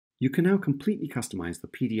You can now completely customize the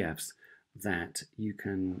PDFs that you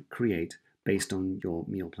can create based on your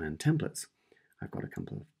meal plan templates. I've got a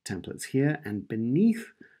couple of templates here, and beneath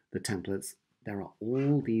the templates, there are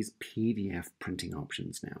all these PDF printing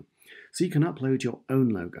options now. So you can upload your own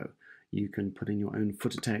logo. You can put in your own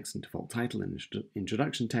footer text and default title and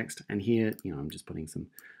introduction text. And here, I'm just putting some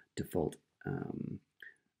default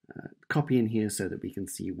copy in here so that we can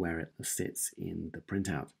see where it sits in the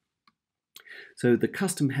printout. So the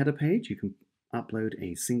custom header page, you can upload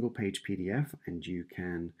a single page PDF and you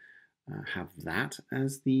can have that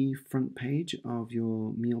as the front page of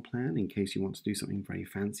your meal plan in case you want to do something very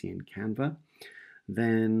fancy in Canva,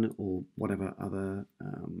 then, or whatever other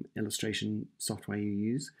illustration software you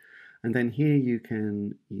use. And then here you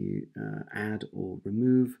can add or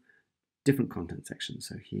remove different content sections.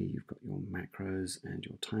 So here you've got your macros and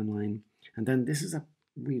your timeline. And then this is a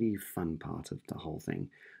really fun part of the whole thing,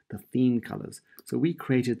 the theme colors. So we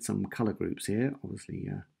created some color groups here, obviously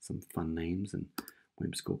some fun names, and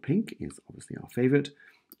Whimsical Pink is obviously our favorite.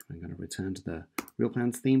 I'm going to return to the Real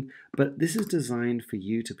Plans theme, but this is designed for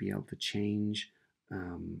you to be able to change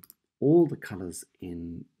all the colors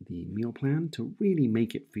in the meal plan to really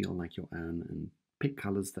make it feel like your own and pick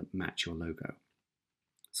colors that match your logo.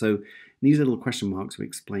 So these little question marks will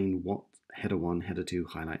explain what header 1, header 2,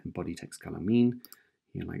 highlight and body text color mean,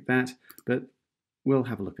 here like that, but we'll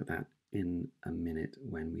have a look at that in a minute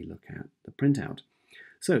when we look at the printout.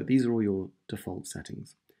 So these are all your default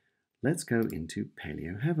settings. Let's go into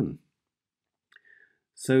Paleo Heaven.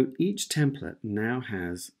 So each template now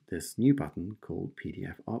has this new button called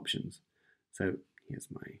PDF Options. So here's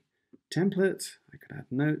my template. I could add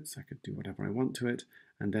notes, I could do whatever I want to it,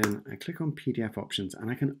 and then I click on PDF Options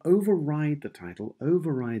and I can override the title,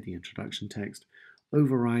 override the introduction text,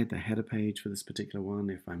 override the header page for this particular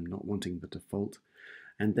one if I'm not wanting the default.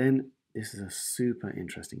 And then this is a super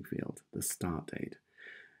interesting field, the start date.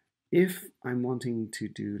 If I'm wanting to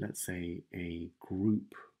do, let's say, a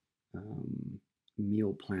group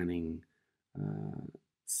meal planning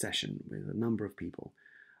session with a number of people,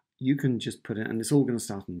 you can just put it, and it's all going to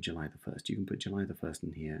start on July the 1st. You can put July the 1st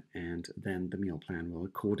in here, and then the meal plan will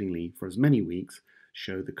accordingly, for as many weeks,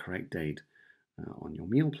 show the correct date on your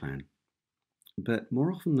meal plan. But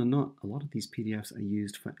more often than not, a lot of these PDFs are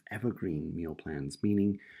used for evergreen meal plans,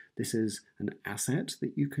 meaning this is an asset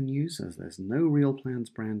that you can use as there's no Real Plans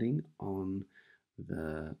branding on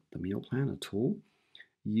the meal plan at all.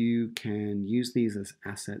 You can use these as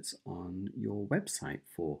assets on your website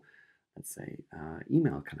for, let's say,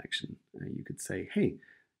 email collection. You could say, hey,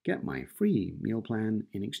 get my free meal plan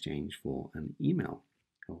in exchange for an email.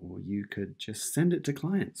 Or you could just send it to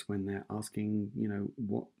clients when they're asking,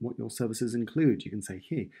 what your services include. You can say,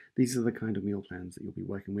 hey, these are the kind of meal plans that you'll be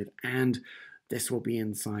working with, and this will be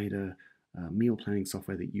inside a meal planning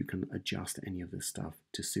software that you can adjust any of this stuff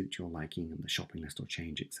to suit your liking and the shopping list or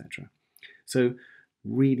change, etc. So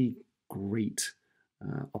really great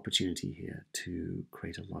opportunity here to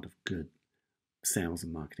create a lot of good sales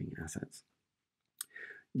and marketing assets.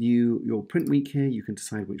 Your print week here, you can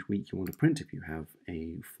decide which week you want to print. If you have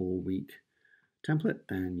a 4-week template,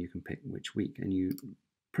 then you can pick which week, and you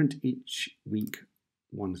print each week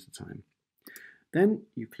one at a time. Then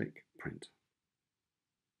you click print.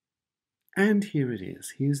 And here it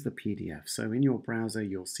is. Here's the PDF. So in your browser,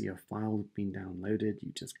 you'll see a file being downloaded.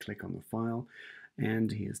 You just click on the file, and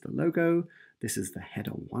here's the logo. This is the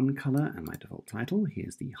header 1 color and my default title.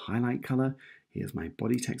 Here's the highlight color. Here's my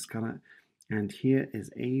body text color. And here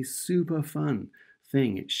is a super fun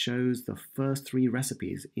thing. It shows the first 3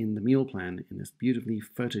 recipes in the meal plan in this beautifully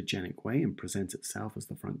photogenic way and presents itself as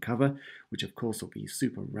the front cover, which of course will be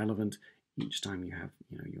super relevant each time you have,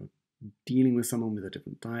 you're dealing with someone with a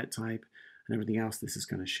different diet type and everything else. This is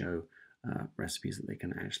going to show recipes that they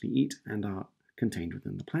can actually eat and are contained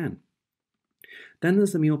within the plan. Then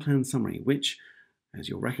there's the meal plan summary, which, as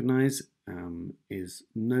you'll recognize, is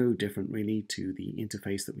no different really to the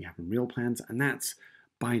interface that we have in Real Plans, and that's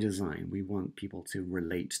by design. We want people to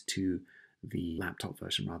relate to the laptop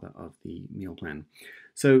version, rather, of the meal plan.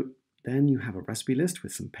 So then you have a recipe list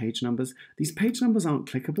with some page numbers. These page numbers aren't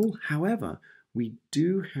clickable. However, we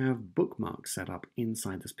do have bookmarks set up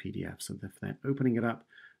inside this PDF, so that if they're opening it up,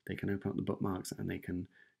 they can open up the bookmarks and they can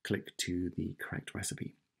click to the correct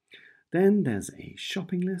recipe. Then there's a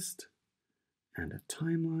shopping list and a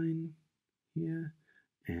timeline here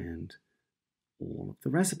and all of the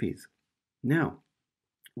recipes. Now,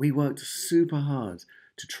 we worked super hard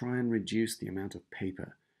to try and reduce the amount of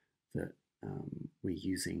paper that we're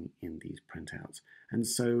using in these printouts. And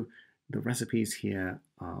so the recipes here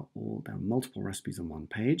are there are multiple recipes on one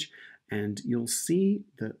page, and you'll see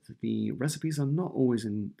that the recipes are not always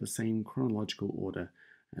in the same chronological order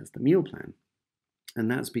as the meal plan. And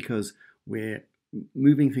that's because we're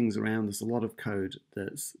moving things around. There's a lot of code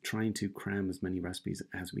that's trying to cram as many recipes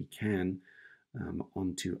as we can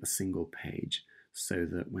onto a single page, so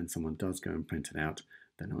that when someone does go and print it out,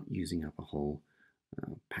 they're not using up a whole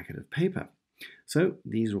packet of paper. So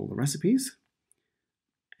these are all the recipes,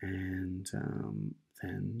 and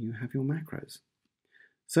then you have your macros.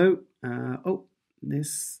 So,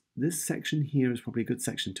 this section here is probably a good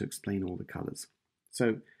section to explain all the colors.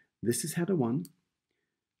 So this is header 1,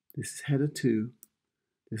 this is header 2,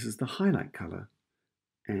 this is the highlight color,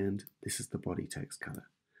 and this is the body text color.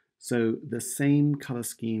 So the same color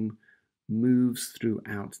scheme moves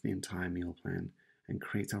throughout the entire meal plan and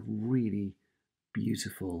creates a really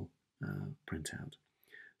beautiful printout.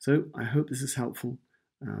 So I hope this is helpful.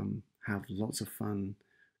 Have lots of fun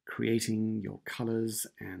creating your colors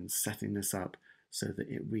and setting this up so that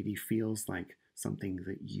it really feels like something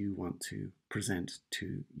that you want to present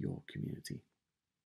to your community.